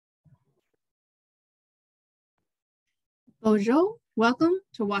Bonjour, welcome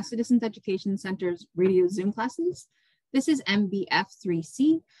to Wahsa Distance Education Center's radio Zoom classes. This is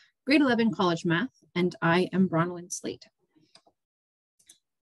MBF3C, grade 11 college math, and I am Bronwyn Slate.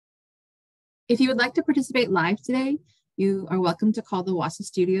 If you would like to participate live today, you are welcome to call the Wahsa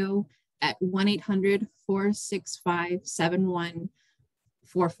studio at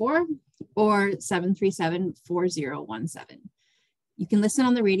 1-800-465-7144 or 737-4017. You can listen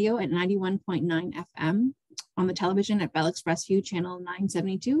on the radio at 91.9 FM, on the television at Bell Express View channel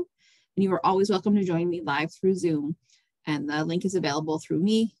 972, and you are always welcome to join me live through Zoom. And the link is available through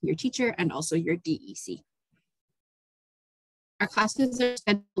me, your teacher, and also your DEC. Our classes are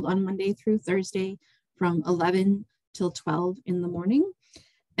scheduled on Monday through Thursday from 11 till 12 in the morning.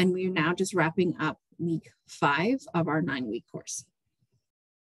 And we are now just wrapping up week 5 of our 9-week course.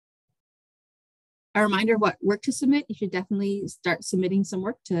 A reminder of what work to submit. You should definitely start submitting some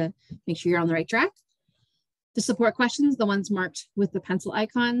work to make sure you're on the right track. The support questions, the ones marked with the pencil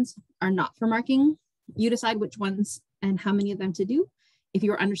icons, are not for marking. You decide which ones and how many of them to do. If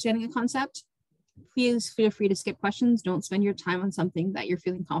you're understanding a concept, please feel free to skip questions. Don't spend your time on something that you're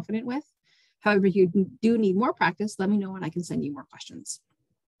feeling confident with. However, if you do need more practice, let me know and I can send you more questions.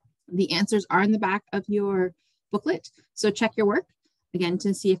 The answers are in the back of your booklet, so check your work, again,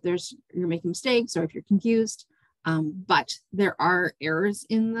 to see if you're making mistakes or if you're confused. But there are errors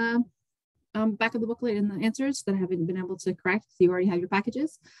in the back of the booklet and the answers that I haven't been able to correct. So you already have your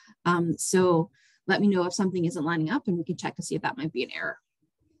packages. So let me know if something isn't lining up and we can check to see if that might be an error.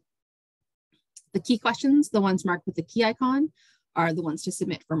 The key questions, the ones marked with the key icon, are the ones to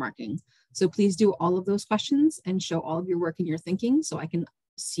submit for marking. So please do all of those questions and show all of your work and your thinking so I can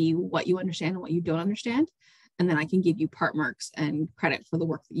see what you understand and what you don't understand. And then I can give you part marks and credit for the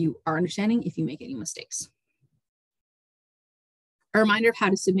work that you are understanding if you make any mistakes. A reminder of how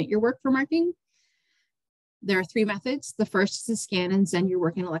to submit your work for marking. There are 3 methods. The first is to scan and send your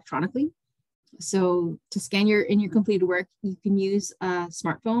work in electronically. So to scan your completed work, you can use a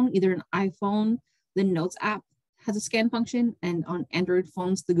smartphone, either an iPhone. The Notes app has a scan function, and on Android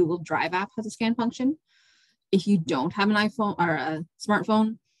phones, the Google Drive app has a scan function. If you don't have an iPhone or a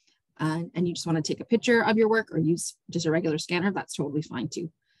smartphone, and you just want to take a picture of your work or use just a regular scanner, that's totally fine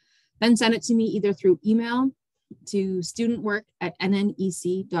too. Then send it to me either through email to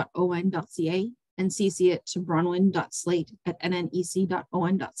studentwork@nnec.on.ca and CC it to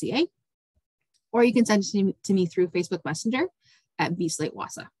bronwyn.slate@nnec.on.ca. Or you can send it to me through Facebook Messenger at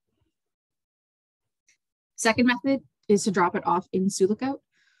bslatewahsa. Second method is to drop it off in Sioux Lookout.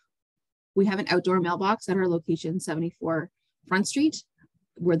 We have an outdoor mailbox at our location 74 Front Street.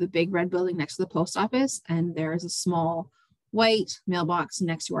 We're the big red building next to the post office, and there is a small white mailbox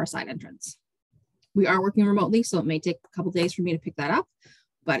next to our side entrance. We are working remotely, so it may take a couple days for me to pick that up,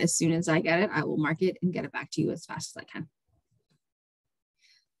 but as soon as I get it, I will mark it and get it back to you as fast as I can.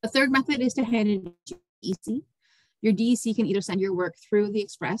 The third method is to hand it to DEC. Your DEC can either send your work through the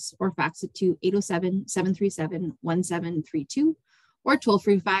Express or fax it to 807-737-1732 or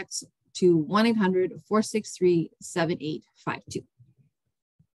toll-free fax to 1-800-463-7852.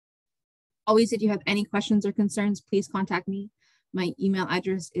 Always, if you have any questions or concerns, please contact me. My email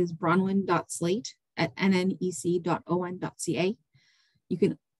address is bronwyn.slate@nnec.on.ca. We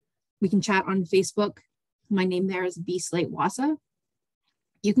can chat on Facebook. My name there is bslatewahsa.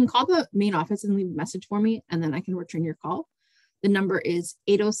 You can call the main office and leave a message for me, and then I can return your call. The number is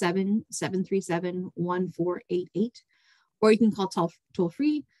 807-737-1488, or you can call toll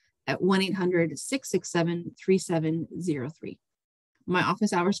free at 1-800-667-3703. My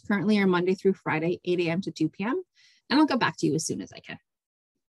office hours currently are Monday through Friday, 8 a.m. to 2 p.m., and I'll get back to you as soon as I can.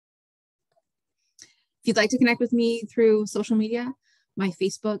 If you'd like to connect with me through social media, my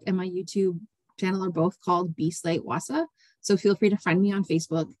Facebook and my YouTube channel are both called bslatewahsa. So feel free to friend me on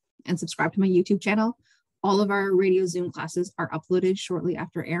Facebook and subscribe to my YouTube channel. All of our radio Zoom classes are uploaded shortly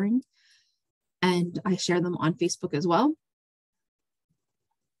after airing, and I share them on Facebook as well.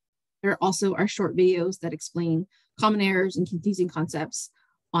 There also are short videos that explain common errors and confusing concepts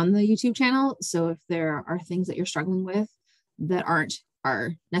on the YouTube channel. So if there are things that you're struggling with that aren't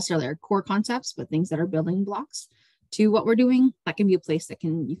necessarily our core concepts, but things that are building blocks to what we're doing, that can be a place that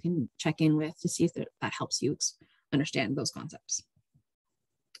you can check in with to see if that helps you understand those concepts.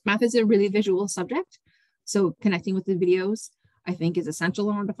 Math is a really visual subject, so connecting with the videos, I think, is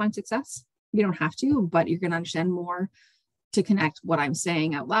essential in order to find success. You don't have to, but you're going to understand more to connect what I'm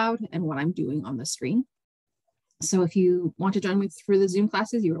saying out loud and what I'm doing on the screen. So if you want to join me through the Zoom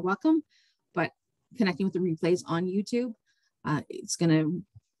classes, you are welcome, but connecting with the replays on YouTube, it's going to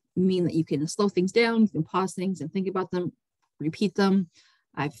mean that you can slow things down, you can pause things and think about them, repeat them.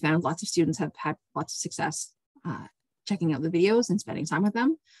 I've found lots of students have had lots of success checking out the videos and spending time with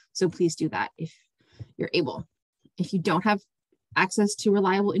them. So please do that if you're able. If you don't have access to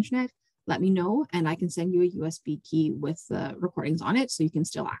reliable internet, let me know and I can send you a USB key with the recordings on it so you can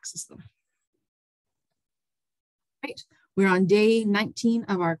still access them. Right, we're on day 19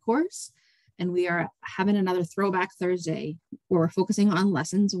 of our course and we are having another Throwback Thursday where we're focusing on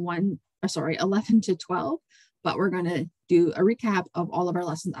lessons 11 to 12, but we're going to do a recap of all of our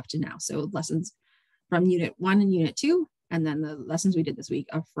lessons up to now. So lessons from Unit 1 and Unit 2, and then the lessons we did this week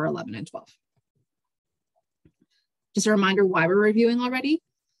are for 11 and 12. Just a reminder why we're reviewing already.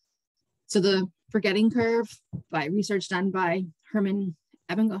 So the forgetting curve by research done by Hermann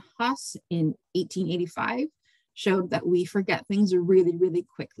Ebbinghaus in 1885 showed that we forget things really, really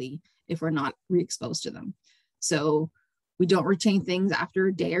quickly if we're not re-exposed to them. So we don't retain things after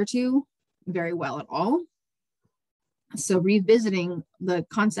a day or two very well at all. So revisiting the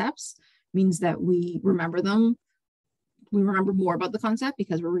concepts means that we remember them. We remember more about the concept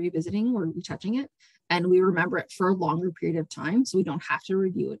because we're revisiting or retouching it, and we remember it for a longer period of time, so we don't have to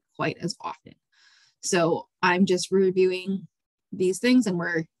review it quite as often. So I'm just reviewing these things, and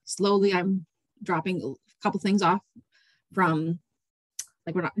I'm dropping a couple things off from,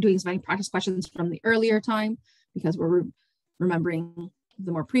 like we're not doing as many practice questions from the earlier time because we're remembering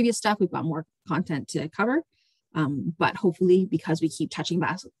the more previous stuff. We've got more content to cover, but hopefully because we keep touching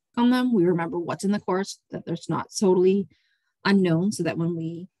back on them, we remember what's in the course, that there's not totally unknown, so that when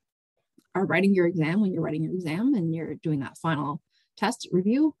we are writing your exam, and you're doing that final test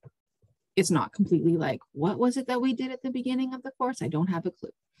review, it's not completely like, what was it that we did at the beginning of the course? I don't have a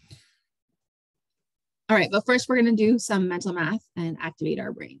clue. All right, but first we're going to do some mental math and activate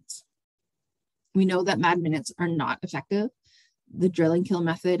our brains. We know that mad minutes are not effective. The drill and kill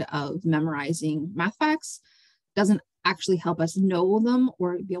method of memorizing math facts doesn't actually help us know them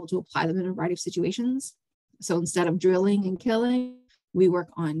or be able to apply them in a variety of situations. So instead of drilling and killing, we work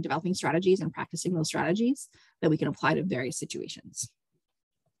on developing strategies and practicing those strategies that we can apply to various situations.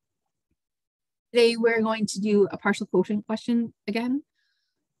 Today, we're going to do a partial quotient question again.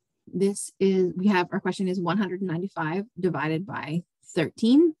 Our question is 195 divided by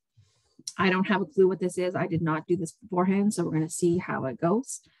 13. I don't have a clue what this is. I did not do this beforehand, so we're going to see how it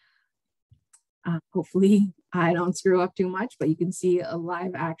goes. Hopefully I don't screw up too much, but you can see a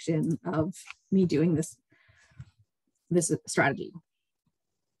live action of me doing this strategy.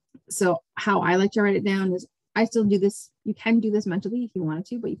 So how I like to write it down is, I still do this. You can do this mentally if you wanted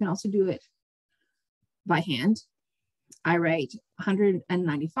to, but you can also do it by hand. I write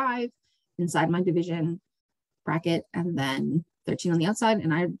 195 inside my division bracket and then 13 on the outside,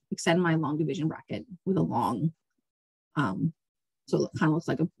 and I extend my long division bracket with a long, so it kind of looks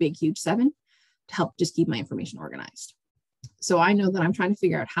like a big, huge 7 to help just keep my information organized. So I know that I'm trying to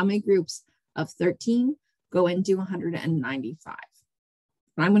figure out how many groups of 13 go into 195.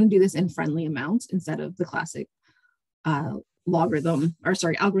 And I'm going to do this in friendly amounts instead of the classic algorithm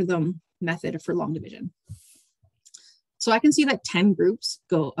method for long division. So I can see that 10 groups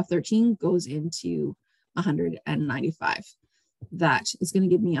of 13 goes into 195. That is going to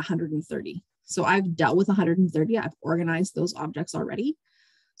give me 130. So I've dealt with 130. I've organized those objects already.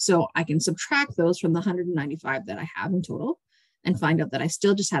 So I can subtract those from the 195 that I have in total and find out that I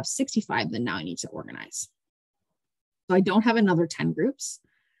still just have 65 that now I need to organize. So I don't have another 10 groups.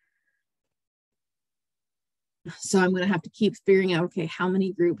 So I'm going to have to keep figuring out, okay, how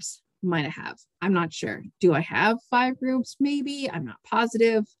many groups might I have? I'm not sure. Do I have 5 groups? Maybe. I'm not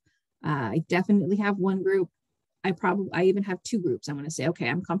positive. I definitely have 1 group. I even have 2 groups. I'm going to say, okay,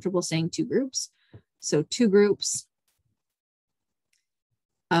 I'm comfortable saying 2 groups. So 2 groups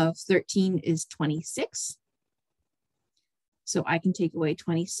of 13 is 26. So I can take away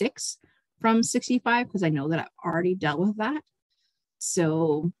 26 from 65 because I know that I've already dealt with that.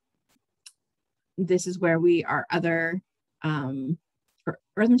 So this is where our other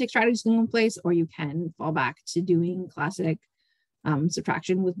arithmetic strategies can go in place, or you can fall back to doing classic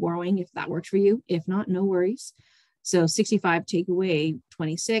subtraction with borrowing if that works for you. If not, no worries. So 65 take away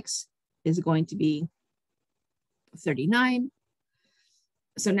 26 is going to be 39.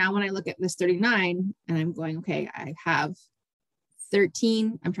 So now when I look at this 39 and I'm going, okay, I have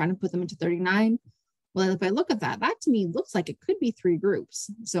 13, I'm trying to put them into 39. Well, if I look at that to me looks like it could be 3 groups.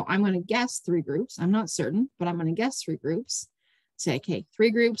 So I'm going to guess 3 groups. I'm not certain, but I'm going to guess 3 groups. Say, okay,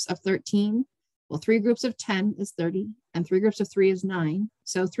 3 groups of 13. Well, 3 groups of 10 is 30, and 3 groups of 3 is 9.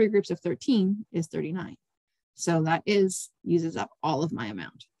 So 3 groups of 13 is 39. So that uses up all of my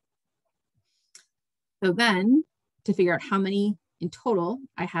amount. So then to figure out how many in total,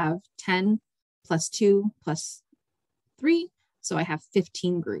 I have 10 plus 2 plus 3. So I have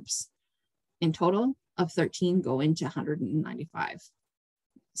 15 groups in total of 13 go into 195.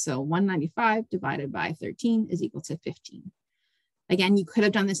 So 195 divided by 13 is equal to 15. Again, you could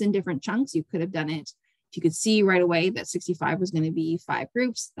have done this in different chunks. You could have done it, if you could see right away that 65 was going to be 5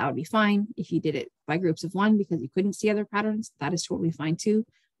 groups, that would be fine. If you did it by groups of 1 because you couldn't see other patterns, that is totally fine too.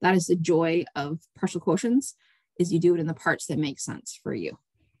 That is the joy of partial quotients, is you do it in the parts that make sense for you.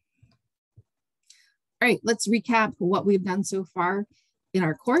 All right, let's recap what we've done so far in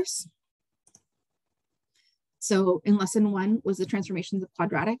our course. So in lesson 1 was the transformations of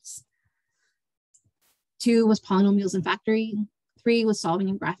quadratics. 2 was polynomials and factoring. 3 was solving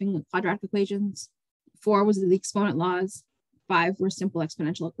and graphing quadratic equations. 4 was the exponent laws. 5 were simple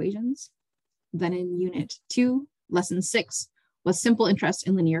exponential equations. Then in unit 2, lesson 6 was simple interest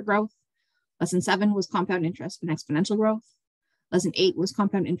in linear growth. Lesson 7 was compound interest in exponential growth. Lesson 8 was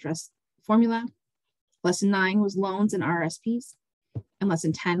compound interest formula. Lesson 9 was loans and RRSPs. And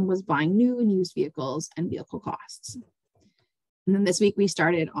lesson 10 was buying new and used vehicles and vehicle costs. And then this week we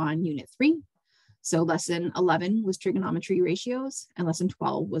started on unit 3. So lesson 11 was trigonometry ratios, and lesson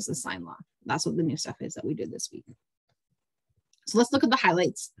 12 was the sine law. That's what the new stuff is that we did this week. So let's look at the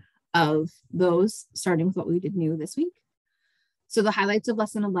highlights of those, starting with what we did new this week. So the highlights of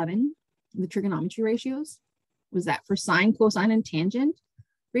lesson 11, the trigonometry ratios, was that for sine, cosine, and tangent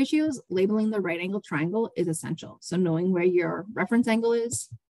ratios, labeling the right angle triangle is essential. So knowing where your reference angle is,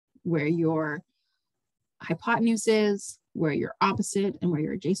 where your hypotenuse is, where your opposite and where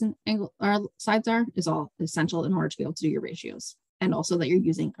your adjacent angle sides are is all essential in order to be able to do your ratios. And also that you're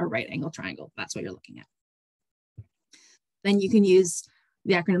using a right angle triangle. That's what you're looking at. Then you can use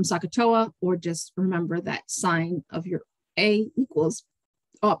the acronym SOHCAHTOA, or just remember that sine of your A equals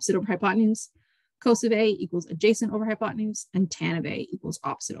opposite over hypotenuse, cos of A equals adjacent over hypotenuse, and tan of A equals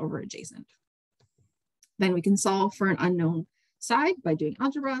opposite over adjacent. Then we can solve for an unknown side by doing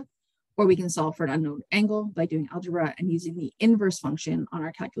algebra, or we can solve for an unknown angle by doing algebra and using the inverse function on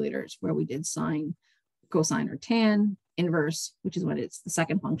our calculators, where we did sine, cosine, or tan. Inverse, which is when it's the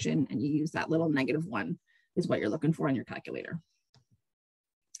second function, and you use that little -1 is what you're looking for in your calculator.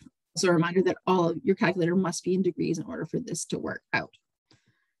 So a reminder that all of your calculator must be in degrees in order for this to work out.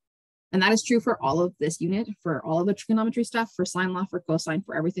 And that is true for all of this unit, for all of the trigonometry stuff, for sine law, for cosine,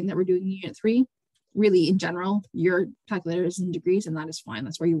 for everything that we're doing in unit 3. Really, in general, your calculator is in degrees, and that is fine.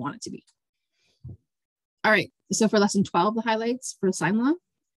 That's where you want it to be. All right, so for lesson 12, the highlights for sine law.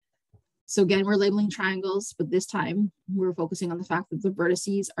 So again, we're labeling triangles, but this time we're focusing on the fact that the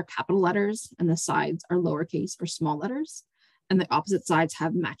vertices are capital letters and the sides are lowercase or small letters, and the opposite sides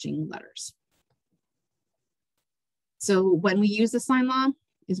have matching letters. So when we use the sine law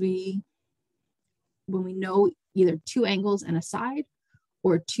is when we know either 2 angles and a side,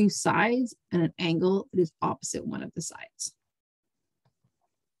 or 2 sides and an angle that is opposite one of the sides.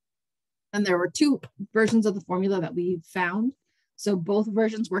 And there were 2 versions of the formula that we found. So both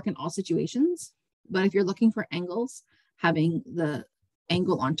versions work in all situations, but if you're looking for angles, having the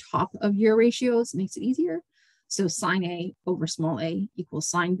angle on top of your ratios makes it easier. So sine A over small a equals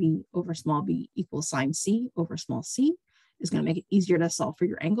sine B over small b equals sine C over small c is going to make it easier to solve for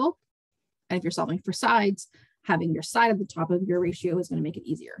your angle. And if you're solving for sides, having your side at the top of your ratio is going to make it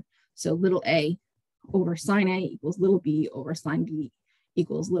easier. So little a over sine A equals little b over sine B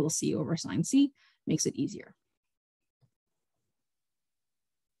equals little c over sine C makes it easier.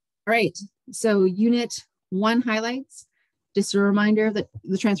 All right, so unit 1 highlights. Just a reminder that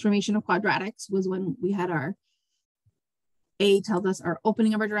the transformation of quadratics was when we had our A tells us our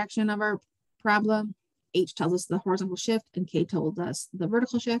opening of our direction of our parabola, H tells us the horizontal shift, and K told us the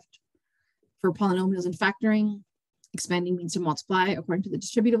vertical shift. For polynomials and factoring, expanding means to multiply according to the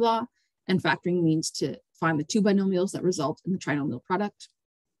distributive law, and factoring means to find the 2 binomials that result in the trinomial product.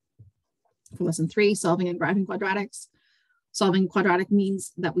 For lesson 3, solving and graphing quadratics. Solving quadratic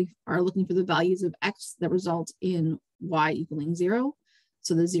means that we are looking for the values of x that result in y equaling 0.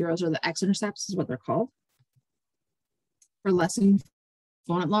 So the zeros are the x-intercepts is what they're called. For lesson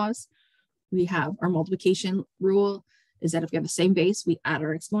exponent laws, we have our multiplication rule is that if we have the same base, we add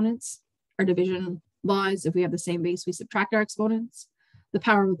our exponents. Our division law is if we have the same base, we subtract our exponents. The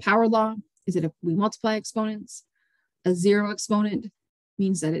power of the power law is that if we multiply exponents, a 0 exponent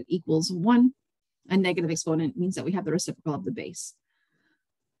means that it equals 1. A negative exponent means that we have the reciprocal of the base.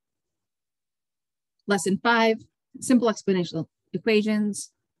 Lesson 5, simple exponential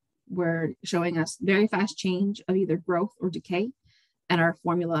equations. We're showing us very fast change of either growth or decay. And our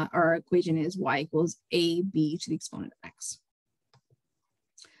formula, our equation is y equals ab to the exponent of x.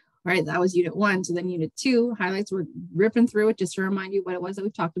 All right, that was unit 1. So then unit 2 highlights, we're ripping through it just to remind you what it was that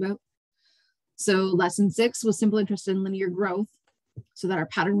we've talked about. So lesson 6 was simple interest in linear growth. so that our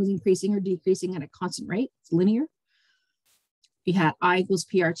pattern was increasing or decreasing at a constant rate. It's linear. We had I equals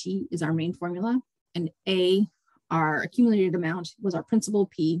PRT is our main formula, and A, our accumulated amount, was our principal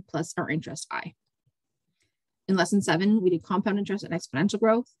P plus our interest I. In lesson 7, we did compound interest and exponential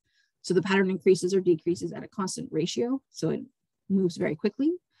growth. So the pattern increases or decreases at a constant ratio. So it moves very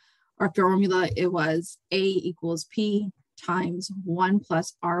quickly. Our formula, it was A equals P times 1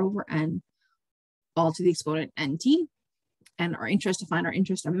 plus R over N, all to the exponent NT. And our interest, to find our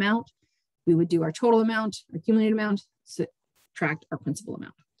interest amount, we would do our total amount, our accumulated amount, subtract our principal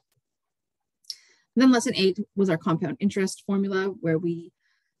amount. And then lesson 8 was our compound interest formula, where we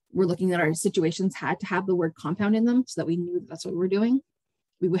were looking at our situations had to have the word compound in them so that we knew that that's what we were doing.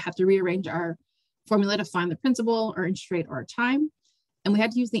 We would have to rearrange our formula to find the principal, our interest rate, or our time. And we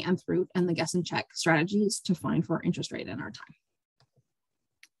had to use the nth root and the guess and check strategies to find for our interest rate and our time.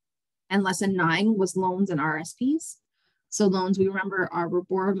 And lesson 9 was loans and RSPs. So loans, we remember, are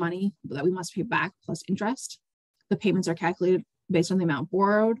borrowed money that we must pay back plus interest. The payments are calculated based on the amount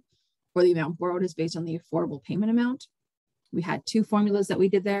borrowed, or the amount borrowed is based on the affordable payment amount. We had 2 formulas that we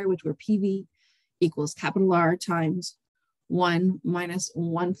did there, which were PV equals capital R times 1 minus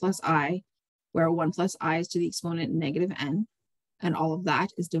 1 plus I, where 1 plus I is to the exponent negative n, and all of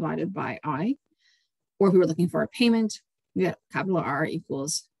that is divided by I. Or if we were looking for a payment, we got capital R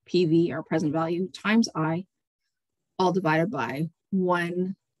equals PV, our present value, times I, all divided by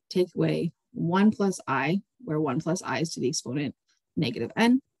 1, take away 1 plus I, where 1 plus I is to the exponent negative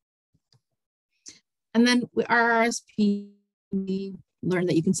n. And then our RSP, we learned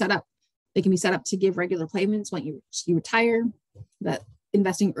that you can set up, they can be set up to give regular payments when you retire, that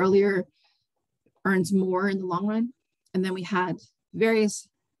investing earlier earns more in the long run. And then we had various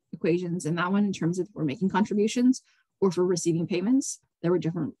equations in that one in terms of if we're making contributions or for receiving payments. There were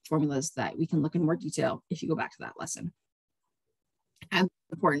different formulas that we can look in more detail if you go back to that lesson. And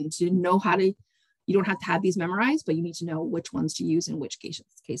it's important to know how to, you don't have to have these memorized, but you need to know which ones to use in which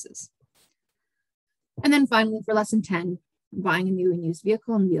cases. And then finally, for lesson 10, buying a new and used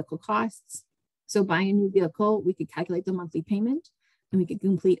vehicle and vehicle costs. So buying a new vehicle, we could calculate the monthly payment and we could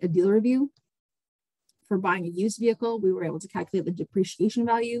complete a deal review. For buying a used vehicle, we were able to calculate the depreciation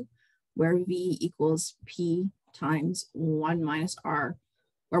value, where V equals P times 1 minus R,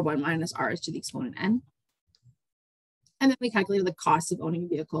 where 1 minus R is to the exponent N. And then we calculated the costs of owning a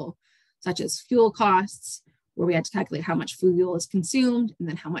vehicle, such as fuel costs, where we had to calculate how much fuel is consumed and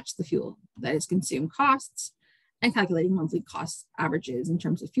then how much the fuel that is consumed costs, and calculating monthly cost averages in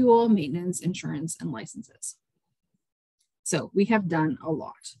terms of fuel, maintenance, insurance, and licenses. So we have done a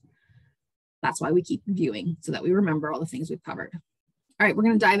lot. That's why we keep reviewing, so that we remember all the things we've covered. All right, we're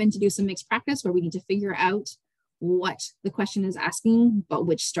going to dive in to do some mixed practice where we need to figure out what the question is asking, but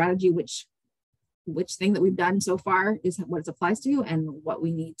which strategy, which thing that we've done so far is what it applies to and what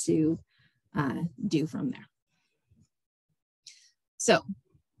we need to do from there. So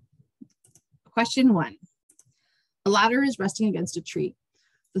question 1, a ladder is resting against a tree.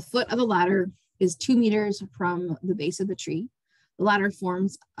 The foot of the ladder is 2 meters from the base of the tree. The ladder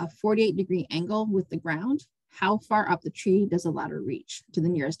forms a 48-degree angle with the ground. How far up the tree does the ladder reach to the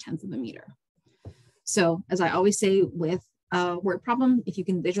nearest 1/10 of a meter? So as I always say with a word problem, if you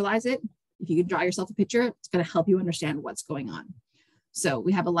can visualize it, if you can draw yourself a picture, it's going to help you understand what's going on. So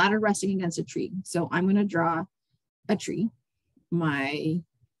we have a ladder resting against a tree. So I'm going to draw a tree. My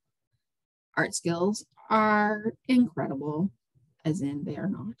art skills are incredible, as in they are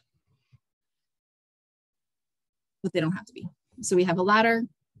not, but they don't have to be. So we have a ladder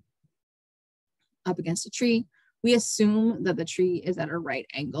up against a tree. We assume that the tree is at a right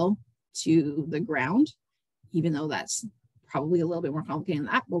angle to the ground, even though that's probably a little bit more complicated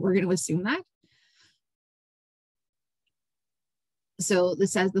than that, but we're going to assume that. So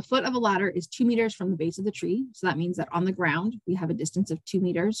this says the foot of a ladder is 2 meters from the base of the tree. So that means that on the ground, we have a distance of 2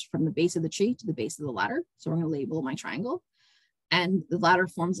 meters from the base of the tree to the base of the ladder. So we're going to label my triangle. And the ladder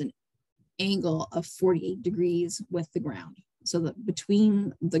forms an angle of 48 degrees with the ground. So that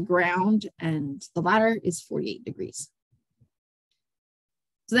between the ground and the ladder is 48 degrees.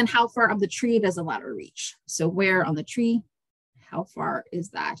 So then how far up the tree does the ladder reach? So where on the tree, how far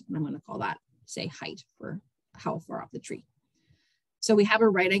is that? And I'm going to call that, say, height for how far up the tree. So we have a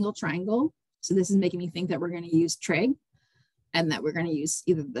right angle triangle. So this is making me think that we're going to use trig and that we're going to use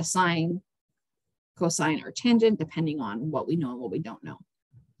either the sine, cosine, or tangent, depending on what we know and what we don't know.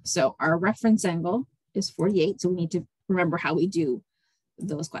 So our reference angle is 48. So we need to remember how we do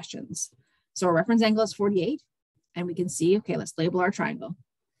those questions. So our reference angle is 48. And we can see, okay, let's label our triangle.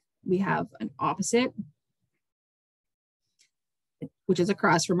 We have an opposite, which is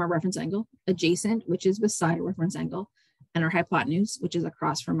across from our reference angle, adjacent, which is beside a reference angle, and our hypotenuse, which is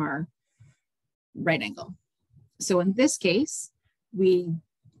across from our right angle. So in this case, we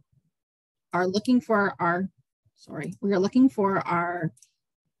are looking for our,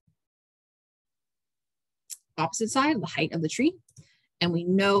 opposite side, the height of the tree, and we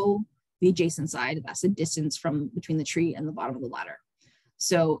know the adjacent side, that's the distance from between the tree and the bottom of the ladder.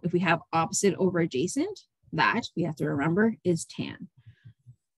 So if we have opposite over adjacent, that we have to remember is tan.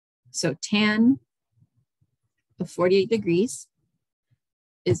 So tan of 48 degrees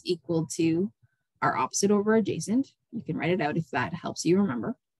is equal to our opposite over adjacent. You can write it out if that helps you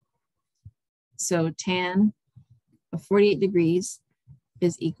remember. So tan of 48 degrees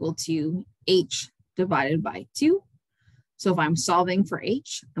is equal to h divided by 2. So if I'm solving for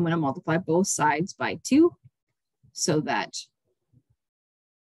h, I'm going to multiply both sides by 2 so that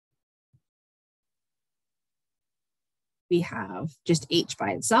we have just h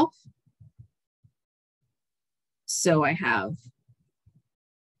by itself. So I have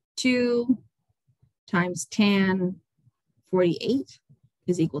 2 times tan 48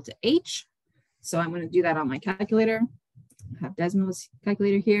 is equal to h. So I'm going to do that on my calculator. I have Desmos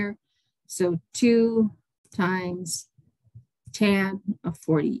calculator here. So 2 times tan of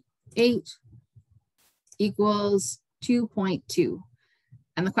 48 equals 2.2.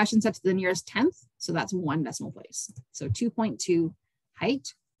 And the question set to the nearest tenth, so that's 1 decimal place. So 2.2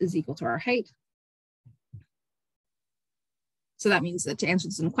 height is equal to our height. So that means that to answer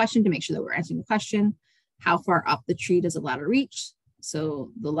this question, to make sure that we're answering the question, how far up the tree does the ladder reach?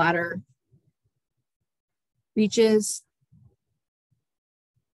 So the ladder reaches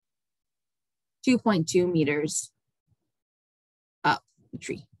 2.2 meters up the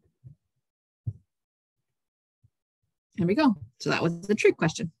tree. There we go. So that was the tree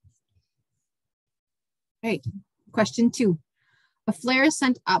question. All right, question 2. A flare is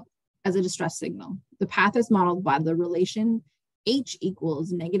sent up as a distress signal. The path is modeled by the relation h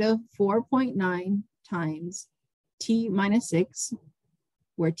equals negative 4.9 times t minus 6,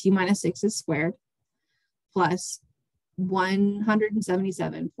 where t minus 6 is squared, plus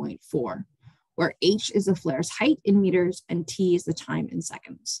 177.4, where h is the flare's height in meters and t is the time in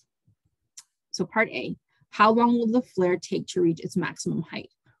seconds. So part A, how long will the flare take to reach its maximum height?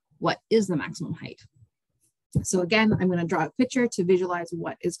 What is the maximum height? So again, I'm going to draw a picture to visualize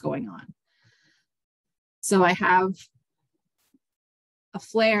what is going on. So I have a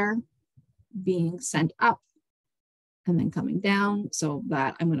flare being sent up and then coming down. So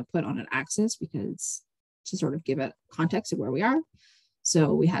that I'm going to put on an axis because to sort of give it context of where we are.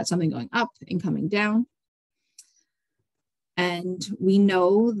 So we had something going up and coming down. And we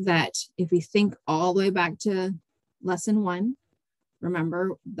know that if we think all the way back to lesson 1,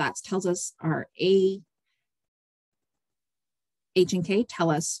 remember that tells us our A, H and K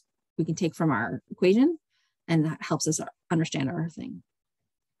tell us we can take from our equation, and that helps us understand our thing,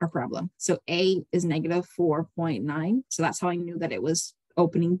 our problem. So A is negative 4.9. So that's how I knew that it was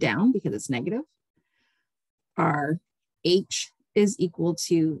opening down because it's negative. Our H is equal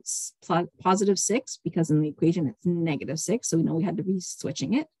to positive 6 because in the equation it's negative 6. So we know we had to be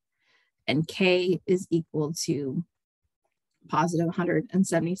switching it. And K is equal to positive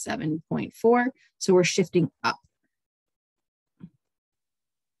 177.4. So we're shifting up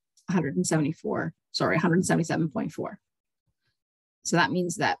 177.4. So that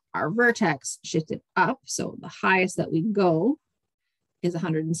means that our vertex shifted up. So the highest that we go is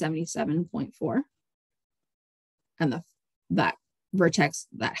 177.4. And that vertex,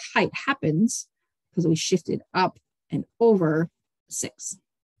 that height happens because we shifted up and over 6.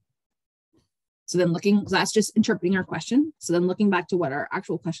 So then so that's just interpreting our question. So then looking back to what our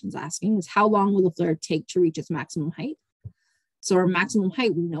actual question is asking is how long will the flare take to reach its maximum height? So our maximum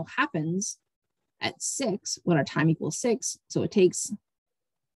height we know happens at 6 when our time equals 6. So it takes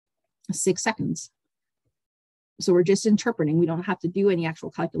 6 seconds. So we're just interpreting. We don't have to do any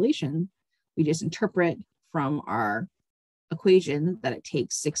actual calculation. We just interpret from our equation that it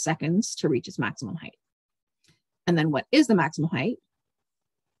takes 6 seconds to reach its maximum height. And then what is the maximum height?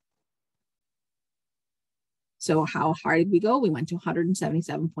 So how high did we go? We went to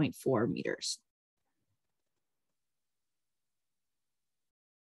 177.4 meters.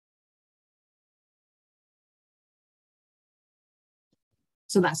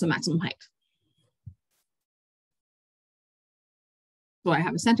 So that's the maximum height. So I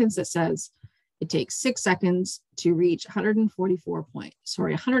have a sentence that says it takes 6 seconds to reach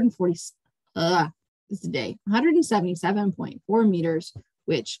 177.4 meters,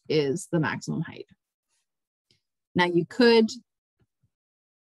 which is the maximum height. Now you could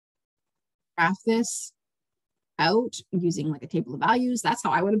graph this out using like a table of values. That's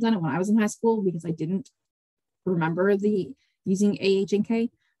how I would have done it when I was in high school because I didn't remember the using AH and K,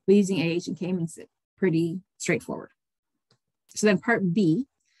 but using AH and K makes it pretty straightforward. So then part B,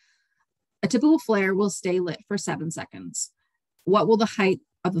 a typical flare will stay lit for 7 seconds. What will the height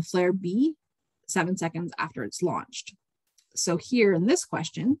of the flare be 7 seconds after it's launched? So here in this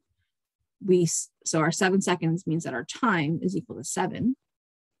question, so our 7 seconds means that our time is equal to 7.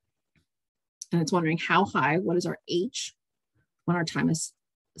 And it's wondering how high, what is our H when our time is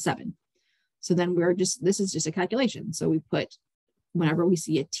 7? So then this is just a calculation. So we put, whenever we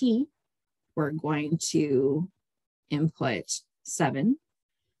see a T, we're going to input 7.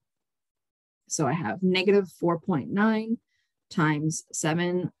 So I have negative 4.9 times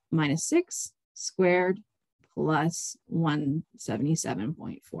 7 minus 6 squared plus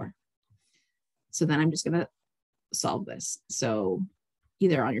 177.4. So then I'm just going to solve this. So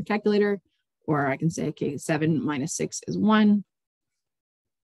either on your calculator, or I can say, okay, 7 minus 6 is 1.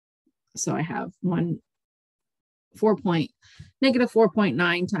 So I have negative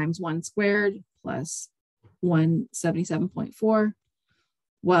 4.9 times 1 squared plus 177.4.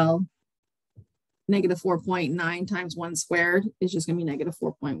 Well, negative 4.9 times 1 squared is just going to be negative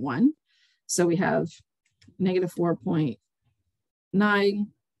 4.1. So we have negative 4.9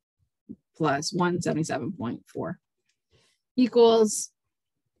 plus 177.4 equals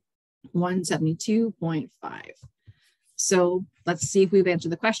 172.5. So let's see if we've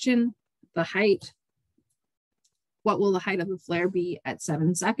answered the question. The height, what will the height of the flare be at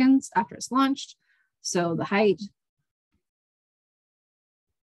 7 seconds after it's launched? So the height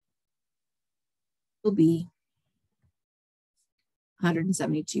will be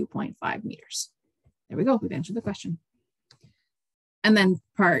 172.5 meters. There we go, we've answered the question. And then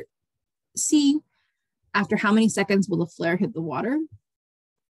part C, after how many seconds will the flare hit the water?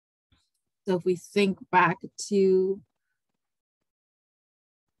 So if we think back to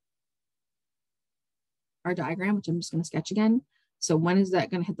our diagram, which I'm just going to sketch again. So when is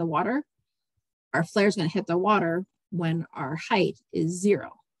that going to hit the water? Our flare is going to hit the water when our height is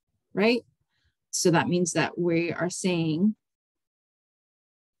 0, right? So that means that we are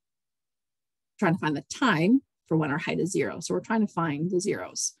trying to find the time for when our height is 0. So we're trying to find the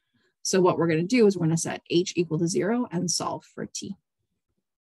zeros. So what we're going to do is we're going to set H equal to 0 and solve for T.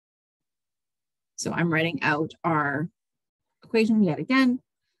 So I'm writing out our equation yet again,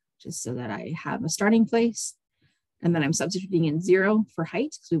 just so that I have a starting place. And then I'm substituting in 0 for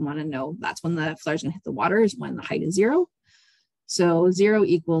height, because we want to know that's when the flare is going to hit the water, is when the height is 0. So 0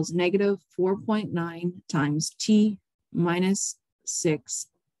 equals negative 4.9 times T minus 6,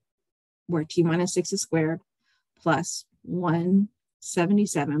 where T minus 6 is squared, plus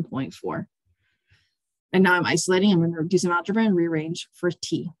 177.4. And now I'm isolating. I'm going to do some algebra and rearrange for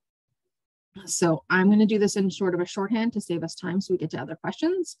T. So I'm going to do this in sort of a shorthand to save us time so we get to other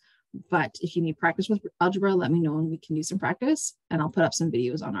questions. But if you need practice with algebra, let me know and we can do some practice. And I'll put up some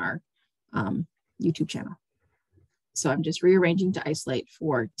videos on our YouTube channel. So I'm just rearranging to isolate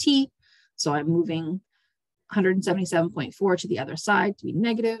for T. So I'm moving 177.4 to the other side to be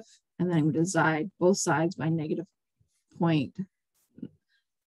negative. And then I'm going to divide both sides by negative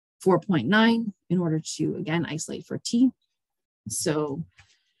 4.9 in order to, again, isolate for T. So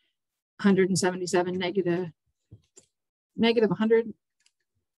 177 negative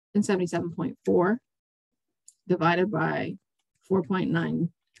 177.4 divided by 4.9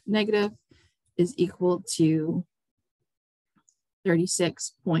 negative is equal to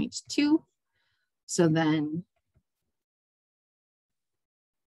 36.2. So then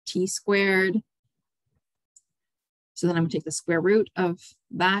T squared. So then I'm going to take the square root of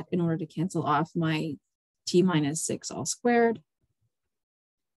that in order to cancel off my T minus 6 all squared.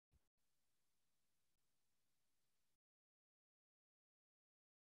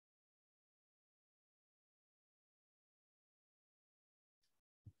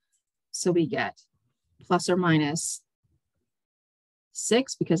 So we get plus or minus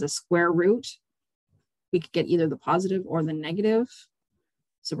 6, because a square root, we could get either the positive or the negative.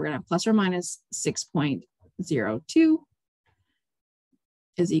 So we're going to have plus or minus 6.02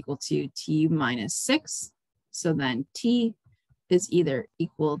 is equal to T minus 6. So then T is either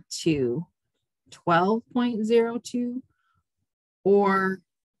equal to 12.02 or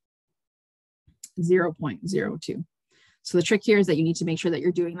 0.02. So the trick here is that you need to make sure that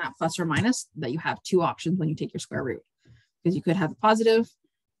you're doing that plus or minus, that you have two options when you take your square root, because you could have a positive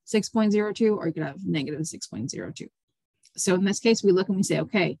 6.02 or you could have negative 6.02. So in this case, we look and we say,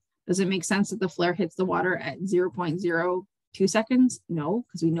 okay, does it make sense that the flare hits the water at 0.02 seconds? No,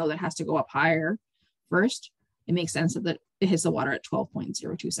 because we know that it has to go up higher first. It makes sense that it hits the water at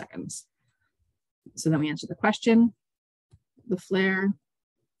 12.02 seconds. So then we answer the question. The flare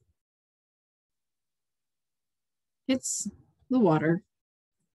hits the water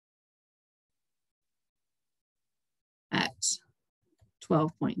at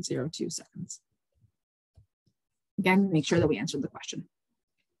 12.02 seconds. Again, make sure that we answered the question.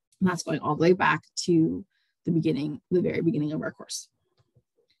 And that's going all the way back to the beginning, the very beginning of our course.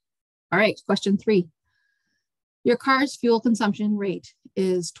 All right, question 3. Your car's fuel consumption rate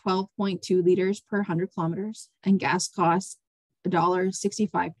is 12.2 liters per 100 kilometers and gas costs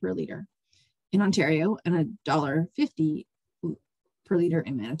 $1.65 per liter in Ontario and $1.50 per liter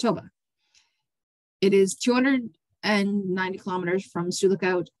in Manitoba. It is 290 kilometers from Sioux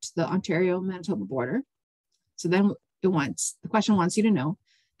Lookout to the Ontario-Manitoba border. So then the question wants you to know,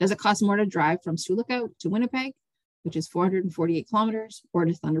 does it cost more to drive from Sioux Lookout to Winnipeg, which is 448 kilometers, or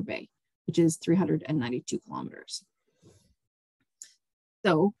to Thunder Bay, which is 392 kilometers?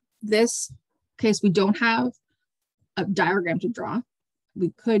 So this case, we don't have a diagram to draw.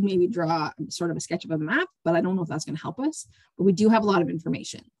 We could maybe draw sort of a sketch of a map, but I don't know if that's going to help us. But we do have a lot of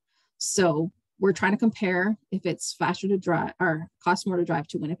information. So we're trying to compare if it's faster to drive or costs more to drive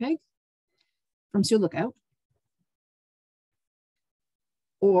to Winnipeg from Sioux Lookout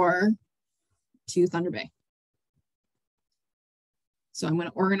or to Thunder Bay. So I'm going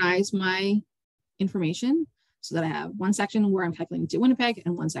to organize my information so that I have one section where I'm calculating to Winnipeg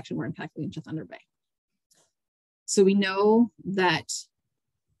and one section where I'm calculating to Thunder Bay. So we know that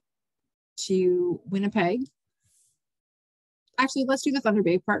to Winnipeg, actually, let's do the Thunder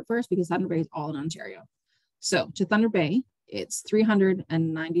Bay part first because Thunder Bay is all in Ontario. So to Thunder Bay, it's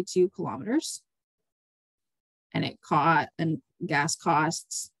 392 kilometers and gas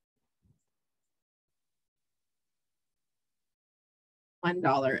costs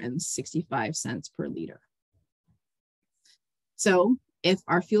 $1.65 per liter. So if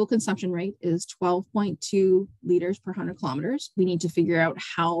our fuel consumption rate is 12.2 liters per 100 kilometers, we need to figure out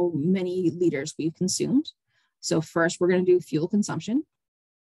how many liters we've consumed. So first, we're going to do fuel consumption.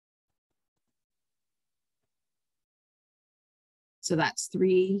 So that's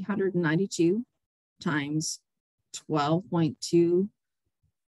 392 times 12.2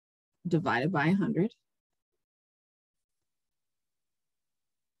 divided by 100.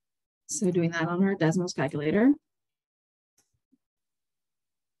 So doing that on our Desmos calculator,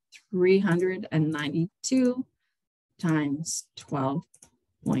 392 times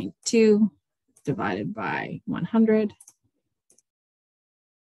 12.2 divided by 100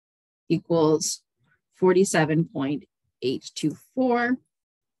 equals 47.824.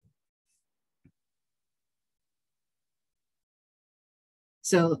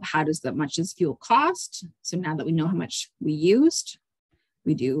 So how does that much does fuel cost? So now that we know how much we used,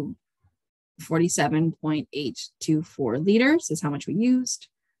 we do 47.824 liters is how much we used,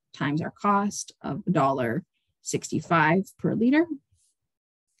 times our cost of $1.65 per liter.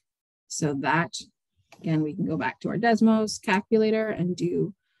 So that, again, we can go back to our Desmos calculator and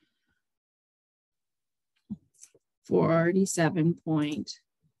do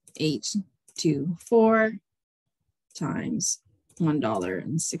 47.824 times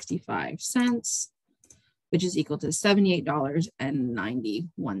 $1.65, which is equal to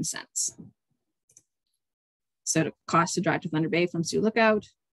 $78.91. So the cost to drive to Thunder Bay from Sioux Lookout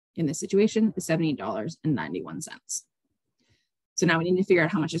in this situation is $78.91. So now we need to figure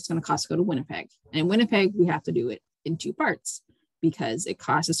out how much it's going to cost to go to Winnipeg. And in Winnipeg, we have to do it in two parts because it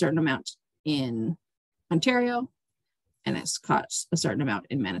costs a certain amount in Ontario and it costs a certain amount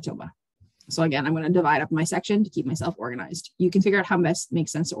in Manitoba. So again, I'm going to divide up my section to keep myself organized. You can figure out how best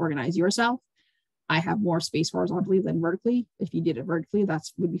makes sense to organize yourself. I have more space horizontally than vertically. If you did it vertically, that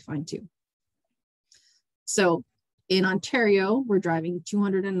would be fine too. So in Ontario, we're driving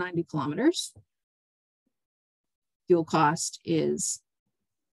 290 kilometers. Fuel cost is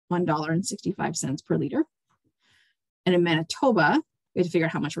 $1.65 per liter. And in Manitoba, we have to figure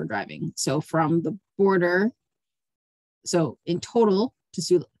out how much we're driving. So from the border, so in total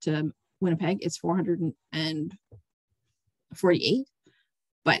to Winnipeg, it's 448,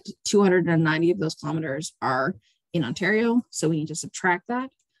 but 290 of those kilometers are in Ontario. So we need to subtract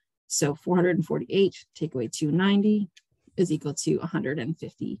that. So 448 take away 290 is equal to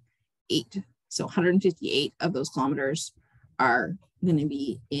 158. So 158 of those kilometers are going to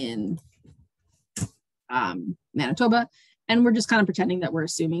be in Manitoba. And we're just kind of pretending that we're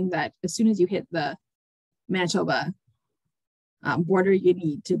assuming that as soon as you hit the Manitoba border, you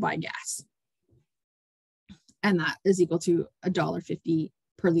need to buy gas. And that is equal to $1.50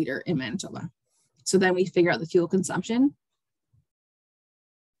 per liter in Manitoba. So then we figure out the fuel consumption.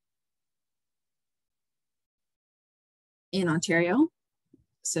 In Ontario.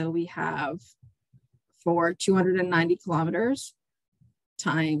 So we have for 290 kilometers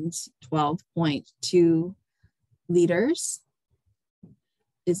times 12.2 liters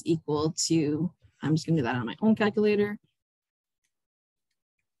is equal to, I'm just going to do that on my own calculator,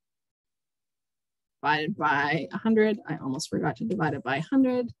 divided by 100. I almost forgot to divide it by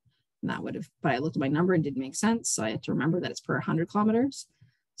 100. And that would have, but I looked at my number and didn't make sense. So I had to remember that it's per 100 kilometers.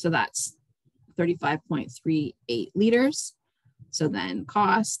 So that's 35.38 liters. So then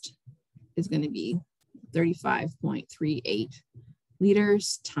cost is going to be 35.38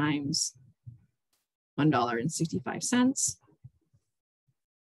 liters times $1.65,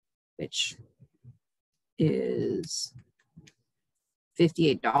 which is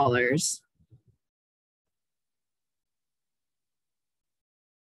 $58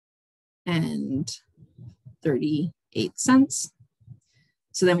 and 38 cents.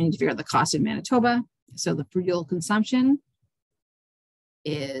 So then we need to figure out the cost in Manitoba. So the fuel consumption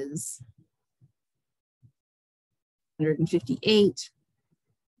is 158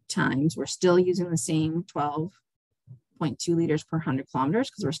 times, we're still using the same 12.2 liters per 100 kilometers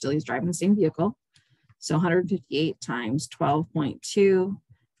because we're still driving the same vehicle. So 158 times 12.2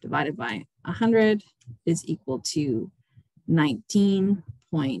 divided by 100 is equal to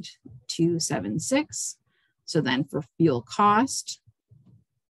 19.276. So then for fuel cost,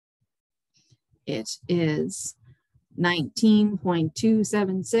 it is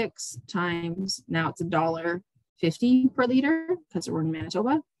 19.276 times, now it's $1.50 per liter because we're in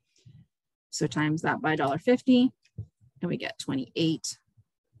Manitoba. So times that by $1.50 and we get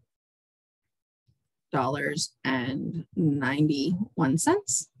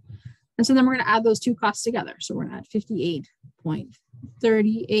 $28.91. And so then we're going to add those two costs together. So we're going to add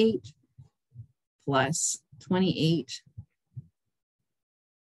 58.38 plus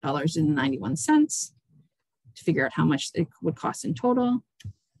 $28.91 to figure out how much it would cost in total.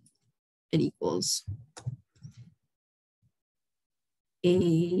 It equals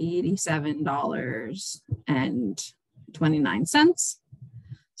 $87.29.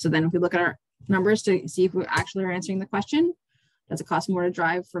 So then if we look at our numbers to see if we actually are answering the question, does it cost more to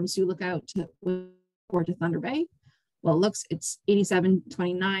drive from Sioux Lookout or to Thunder Bay? Well, it looks, it's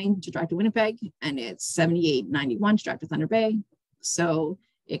 $87.29 to drive to Winnipeg, and it's $78.91 to drive to Thunder Bay. So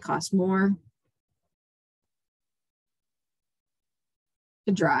it costs more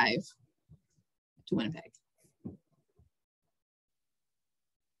to drive to Winnipeg.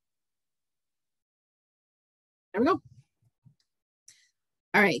 There we go.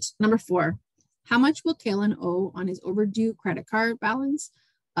 All right, number 4. How much will Kalen owe on his overdue credit card balance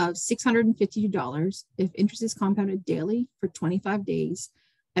of $652 if interest is compounded daily for 25 days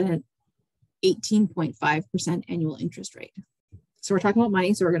at an 18.5% annual interest rate? So we're talking about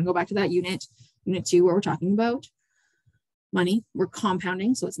money. So we're going to go back to that unit 2, where we're talking about money. We're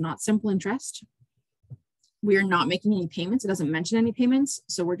compounding, so it's not simple interest. We are not making any payments. It doesn't mention any payments.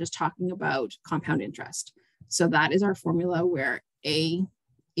 So we're just talking about compound interest. So that is our formula where A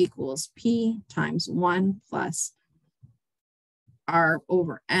equals P times 1 plus R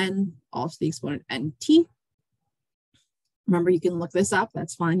over N, all to the exponent NT. Remember, you can look this up.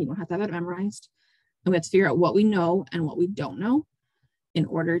 That's fine. You don't have to have it memorized. And we have to figure out what we know and what we don't know in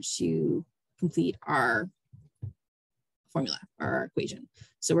order to complete our formula, our equation.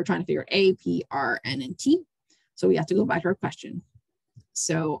 So we're trying to figure A, P, R, N, and T. So we have to go back to our question.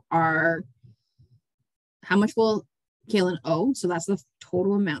 So how much will Kalen owe? So that's the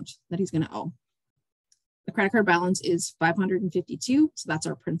total amount that he's going to owe. The credit card balance is $552. So that's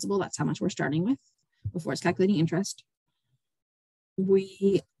our principal. That's how much we're starting with before it's calculating interest.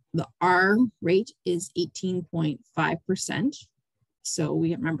 The R rate is 18.5%. So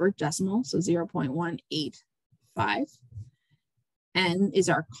we remember decimal, so 0.185. N is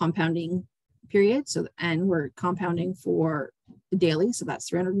our compounding period. So the N, we're compounding for the daily. So that's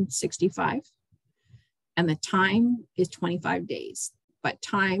 365. And the time is 25 days. But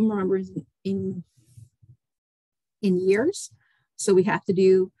time, remember, is in years. So we have to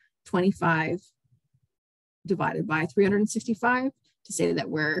do 25 divided by 365 to say that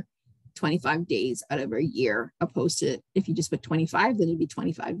we're 25 days out of a year, opposed to if you just put 25, then it'd be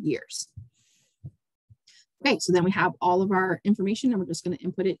 25 years. Okay, so then we have all of our information and we're just going to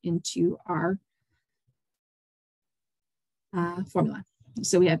input it into our formula.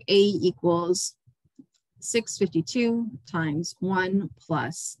 So we have A equals 652 times 1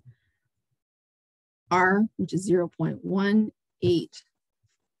 plus R, which is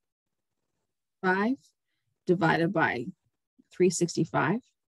 0.185 divided by 365,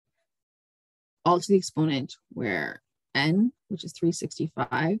 all to the exponent where N, which is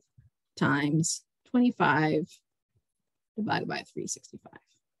 365, times 25 divided by 365.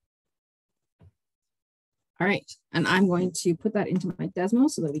 All right, and I'm going to put that into my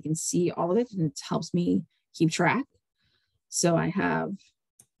Desmos so that we can see all of it, and it helps me keep track. So I have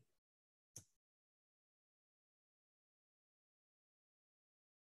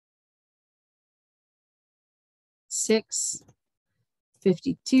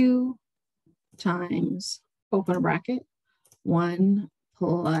 $6.52 times, open a bracket, 1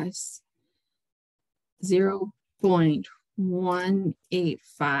 plus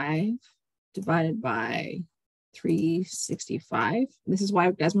 0.185 divided by 365. This is why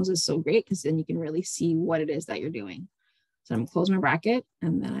Desmos is so great, because then you can really see what it is that you're doing. So I'm closing my bracket,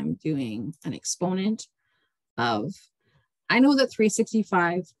 and then I'm doing an exponent of, I know that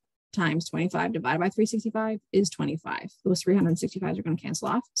 365 times 25 divided by 365 is 25. Those 365s are going to cancel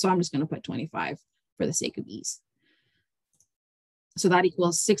off. So I'm just going to put 25 for the sake of ease. So that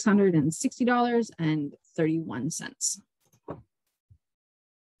equals $660.31.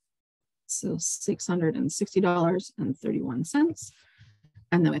 So $660.31.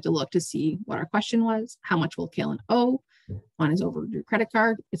 And then we have to look to see what our question was. How much will Kaylin owe on his overdue credit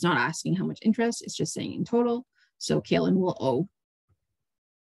card? It's not asking how much interest, it's just saying in total. So Kaylin will owe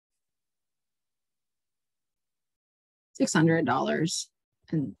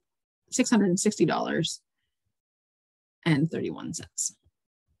 $660.31.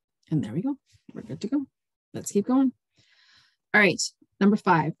 And there we go. We're good to go. Let's keep going. All right. Number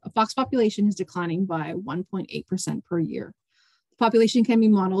 5, a fox population is declining by 1.8% per year. The population can be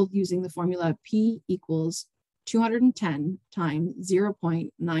modeled using the formula P equals 210 times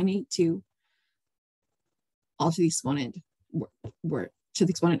 0.982 all to the exponent, to the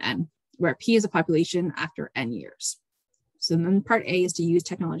exponent n, where P is a population after n years. So then part A is to use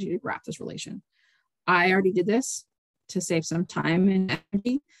technology to graph this relation. I already did this to save some time and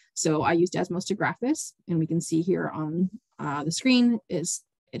energy. So I used Desmos to graph this, and we can see here on the screen it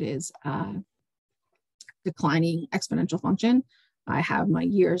is a declining exponential function. I have my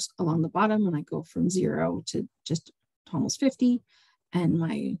years along the bottom, and I go from 0 to just almost 50. And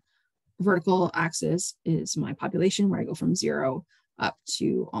my vertical axis is my population, where I go from 0 up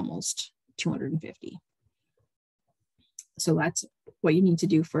to almost 250. So that's what you need to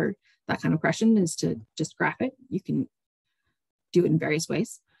do for that kind of question, is to just graph it. You can do it in various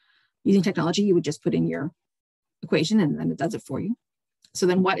ways. Using technology, you would just put in your equation and then it does it for you. So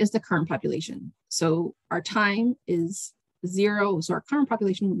then what is the current population? So our time is 0. So our current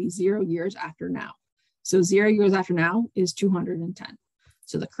population will be 0 years after now. So 0 years after now is 210.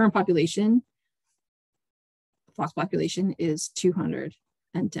 So the current population, fox population, is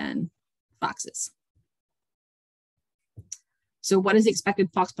 210 foxes. So what is the expected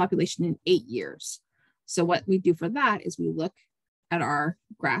fox population in 8 years? So what we do for that is we look at our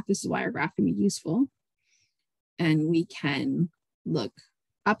graph. This is why our graph can be useful. And we can look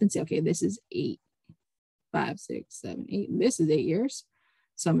up and say, okay, this is 8, 5, 6, 7, 8. And this is 8 years.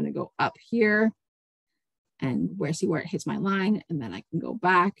 So I'm going to go up here and see where it hits my line. And then I can go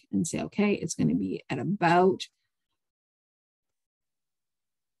back and say, okay, it's going to be at about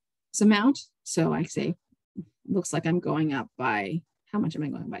this amount. So I say, looks like I'm going up by, how much am I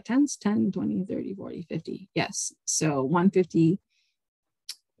going by? 10s, 10, 20, 30, 40, 50. Yes. So 150,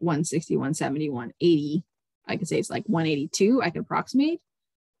 160, 170, 180. I could say it's like 182. I could approximate.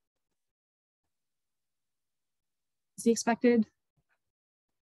 Is the expected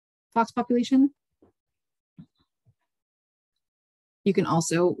fox population. You can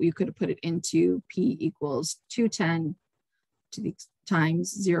also, you could have put it into P equals 210 to the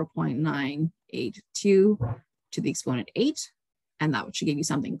times 0.982 to the exponent 8. And that should give you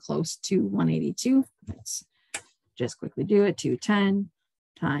something close to 182. Let's just quickly do it. 210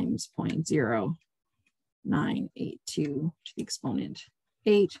 times 0.0982 to the exponent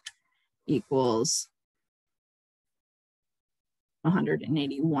 8 equals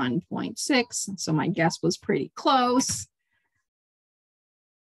 181.6. So my guess was pretty close.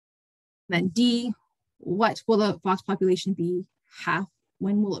 Then D, what will the fox population be half?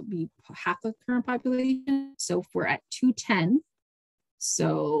 When will it be half the current population? So if we're at 210,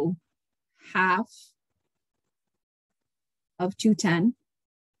 so half of 210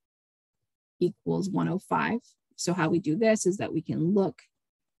 equals 105. So how we do this is that we can look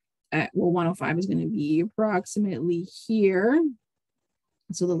at, well, 105 is going to be approximately here.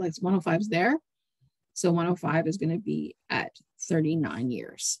 So the like 105 is there. So 105 is going to be at 39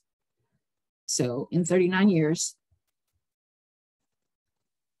 years. So in 39 years,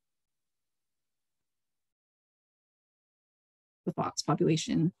 the fox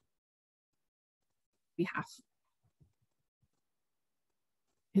population will be half.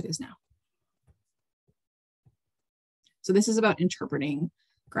 It is now. So this is about interpreting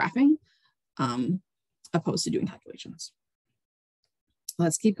graphing opposed to doing calculations.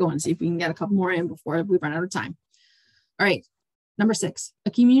 let's keep going, see if we can get a couple more in before we run out of time. All right, number 6,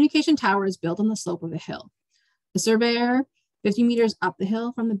 a communication tower is built on the slope of a hill. The surveyor, 50 meters up the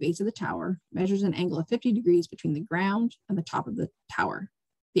hill from the base of the tower, measures an angle of 50 degrees between the ground and the top of the tower.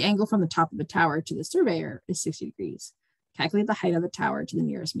 The angle from the top of the tower to the surveyor is 60 degrees. Calculate the height of the tower to the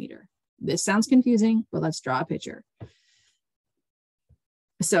nearest meter. This sounds confusing, but let's draw a picture.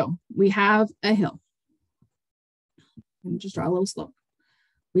 So we have a hill. And just draw a little slope.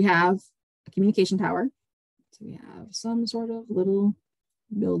 We have a communication tower. So we have some sort of little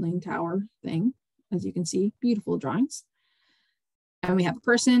building tower thing. As you can see, beautiful drawings. And we have a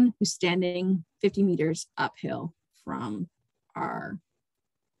person who's standing 50 meters uphill from our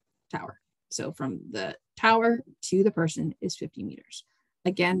tower. So from the tower to the person is 50 meters.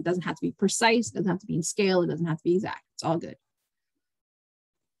 Again, doesn't have to be precise, doesn't have to be in scale, it doesn't have to be exact. It's all good.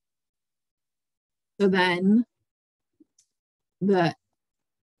 So then a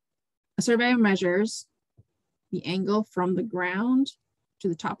surveyor measures the angle from the ground to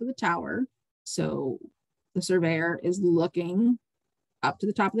the top of the tower. So the surveyor is looking up to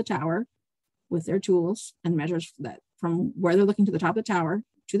the top of the tower with their tools and measures that from where they're looking to the top of the tower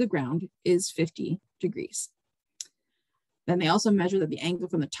to the ground is 50 degrees. Then they also measure that the angle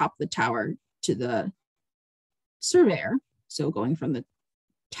from the top of the tower to the surveyor, so going from the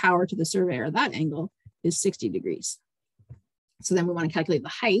tower to the surveyor, that angle is 60 degrees. So then we want to calculate the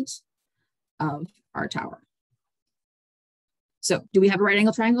height of our tower. So do we have a right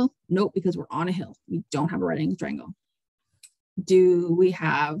angle triangle? Nope, because we're on a hill. We don't have a right angle triangle. Do we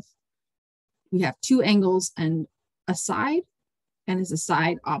have 2 angles and a side? And is a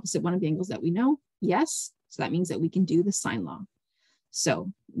side opposite one of the angles that we know? Yes. So that means that we can do the sine law.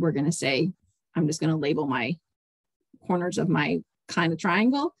 So we're going to say, I'm just going to label my corners of my kind of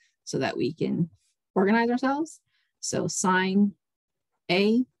triangle so that we can organize ourselves. So sine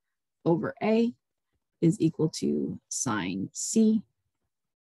A over A is equal to sine C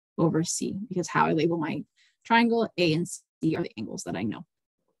over C, because how I label my triangle, A and C are the angles that I know.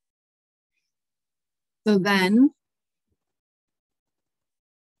 So then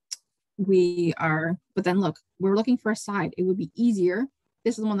but then look, we're looking for a side. It would be easier.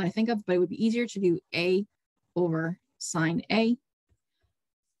 This is the one that I think of, but it would be easier to do A over sine A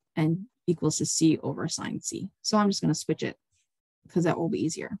and equals to C over sine C. So I'm just going to switch it because that will be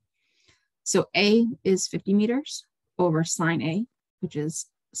easier. So A is 50 meters over sine A, which is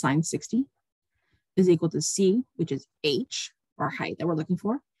sine 60, is equal to C, which is H, our height that we're looking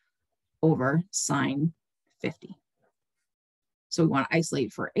for, over sine 50. So we want to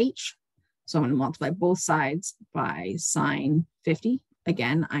isolate for H. So I'm going to multiply both sides by sine 50.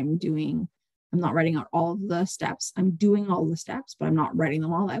 Again, I'm not writing out all of the steps. I'm doing all the steps, but I'm not writing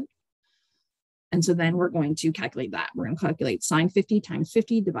them all out. And so then we're going to calculate that. We're going to calculate sine 50 times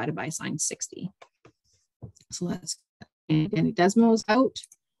 50 divided by sine 60. So let's get any Desmos out.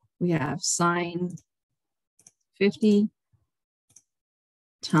 We have sine 50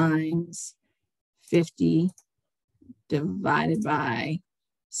 times 50 divided by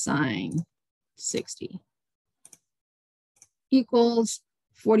sine 60 equals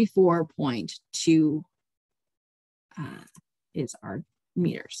 44.2 is our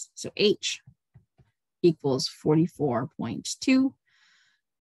meters. So H equals 44.2.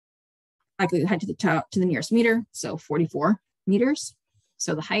 I calculate the height to the top to the nearest meter, so 44 meters.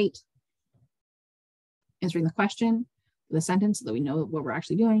 So the height, answering the question, the sentence so that we know what we're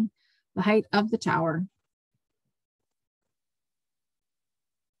actually doing, the height of the tower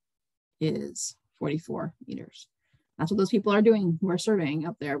is 44 meters. That's what those people are doing who are surveying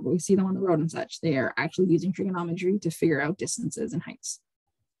up there. We see them on the road and such. They are actually using trigonometry to figure out distances and heights.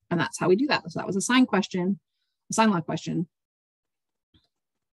 And that's how we do that. So that was a sine question, a sine law question.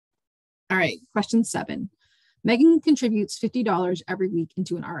 All right, question 7. Megan contributes $50 every week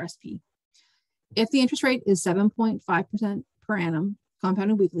into an RSP. If the interest rate is 7.5% per annum,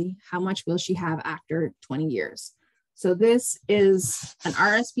 compounded weekly, how much will she have after 20 years? So this is an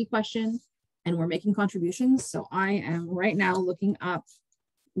RSP question and we're making contributions. So I am right now looking up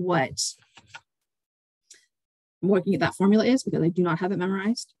what that formula is because I do not have it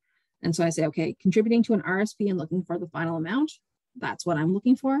memorized. And so I say, okay, contributing to an RSP and looking for the final amount. That's what I'm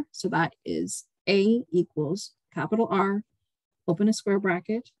looking for. So that is A equals capital R, open a square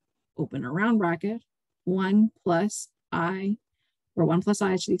bracket, open a round bracket, 1 plus I, or 1 plus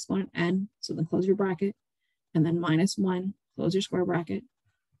I to the exponent n. So then close your bracket, and then minus 1, close your square bracket,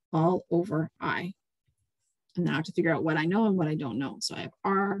 all over I. And now I have to figure out what I know and what I don't know. So I have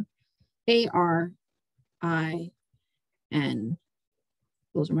R, A, R, I, N.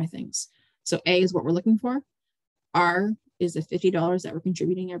 Those are my things. So A is what we're looking for. R is the $50 that we're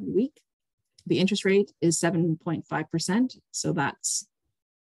contributing every week. The interest rate is 7.5%. So that's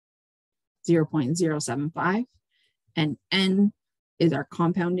 0.075. And N is our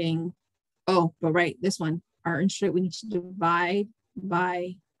compounding. Oh, but right, this one, our interest rate, we need to divide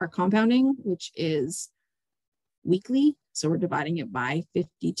by our compounding, which is weekly. So we're dividing it by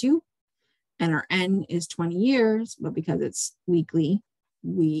 52. And our N is 20 years, but because it's weekly,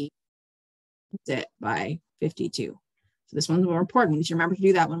 we did it by 52. So this one's more important. We should remember to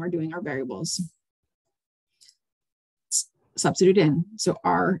do that when we're doing our variables. Substitute in. So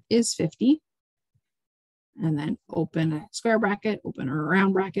R is 50. And then open a square bracket, open a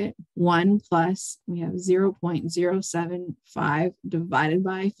round bracket. 1 plus, we have 0.075 divided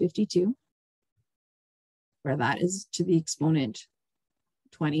by 52, where that is to the exponent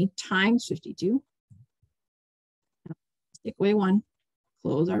 20 times 52. Take away 1,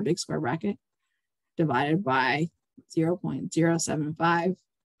 close our big square bracket, divided by 0.075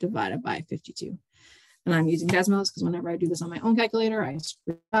 divided by 52. And I'm using Desmos because whenever I do this on my own calculator, I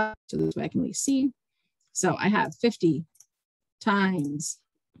screw it up so this way I can at least see. So I have 50 times,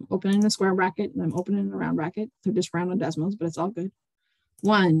 I'm opening the square bracket and I'm opening the round bracket. So just round on Desmos, but it's all good.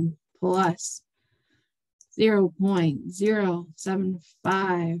 1 plus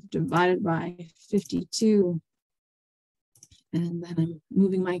 0.075 divided by 52. And then I'm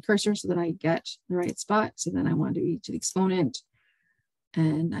moving my cursor so that I get the right spot. So then I want to be to the exponent.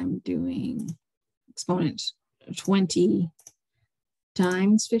 And I'm doing exponent 20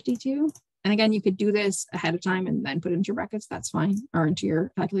 times 52. And again, you could do this ahead of time and then put it into your brackets. That's fine, or into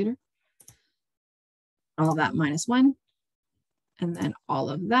your calculator. All of that minus 1. And then all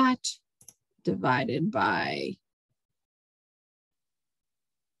of that divided by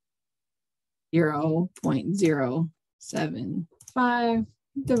 0.075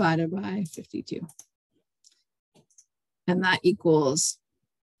 divided by 52. And that equals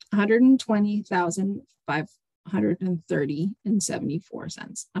 120,530 and 74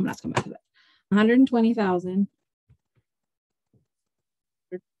 cents. I'm gonna have to come back to that.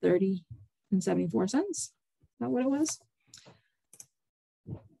 120,030 and 74 cents. Is that what it was?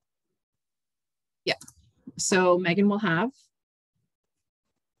 Yeah. So Megan will have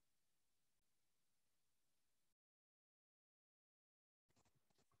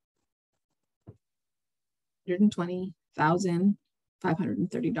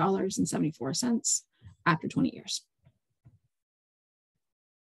 $120,530.74 after 20 years.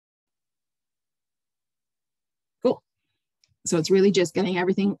 Cool. So it's really just getting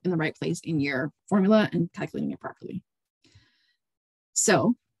everything in the right place in your formula and calculating it properly.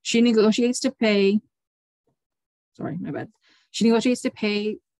 So she negotiates to pay, sorry, my bad. She negotiates to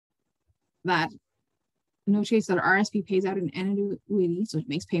pay that, negotiates that RSP pays out an annuity, so it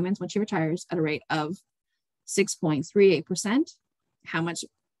makes payments when she retires at a rate of 6.38%. How much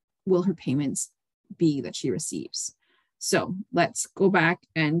will her payments be that she receives? So let's go back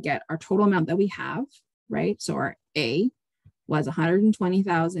and get our total amount that we have, right? So our A was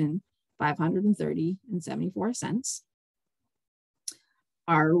 120,530 and 74 cents.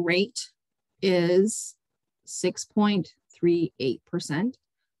 Our rate is 6.38%,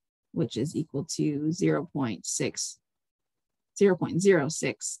 which is equal to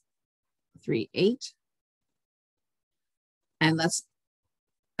 0.0638. And let's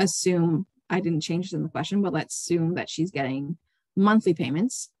assume, I didn't change it in the question, but let's assume that she's getting monthly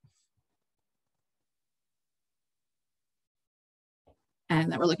payments.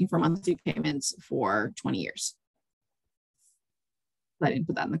 And that we're looking for monthly payments for 20 years. I didn't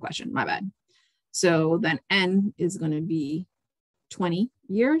put that in the question, my bad. So then N is going to be 20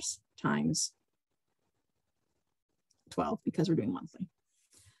 years times 12 because we're doing monthly.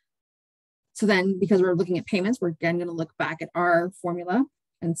 So then because we're looking at payments, we're again going to look back at our formula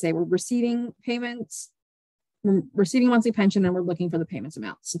and say we're receiving payments, we're receiving monthly pension, and we're looking for the payments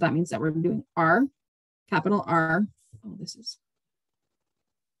amount. So that means that we're doing R, capital R. Oh, this is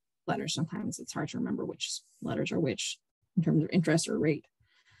letters. Sometimes it's hard to remember which letters are which in terms of interest or rate.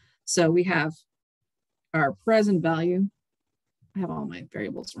 So we have our present value. I have all my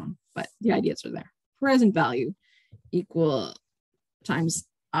variables wrong, but the ideas are there. Present value equal times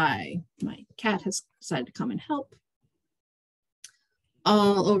I. My cat has decided to come and help.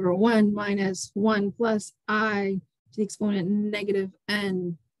 All over 1 minus 1 plus I to the exponent negative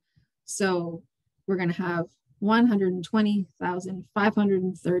n. So we're going to have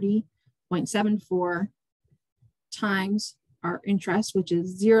 120,530.74 times our interest, which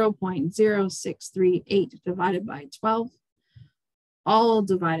is 0.0638 divided by 12, all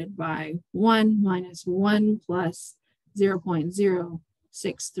divided by 1 minus 1 plus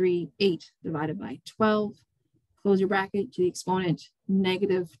 0.0638 divided by 12, close your bracket to the exponent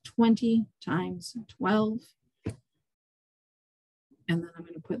negative 20 times 12. And then I'm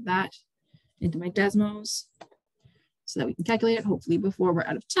going to put that into my Desmos so that we can calculate it, hopefully before we're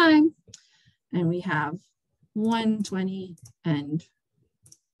out of time. And we have 120 and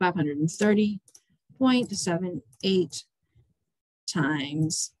 530.78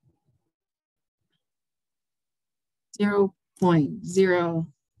 times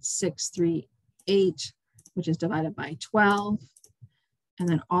 0.0638, which is divided by 12. And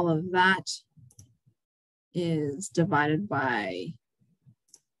then all of that is divided by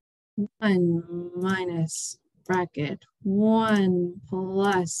 1 minus bracket 1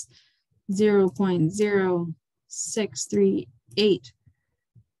 plus 0.0638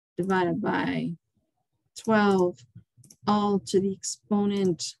 divided by 12, all to the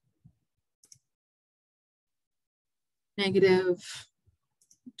exponent negative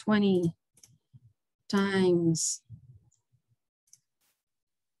 20 times,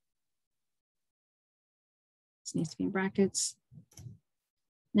 this needs to be in brackets,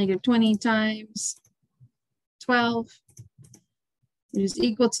 negative 20 times 12, which is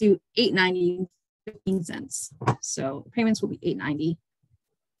equal to $8.90.15. So payments will be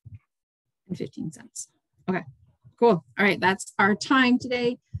 $8.90.15. Okay, cool. All right, that's our time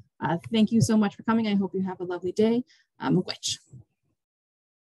today. Thank you so much for coming. I hope you have a lovely day. Miigwech.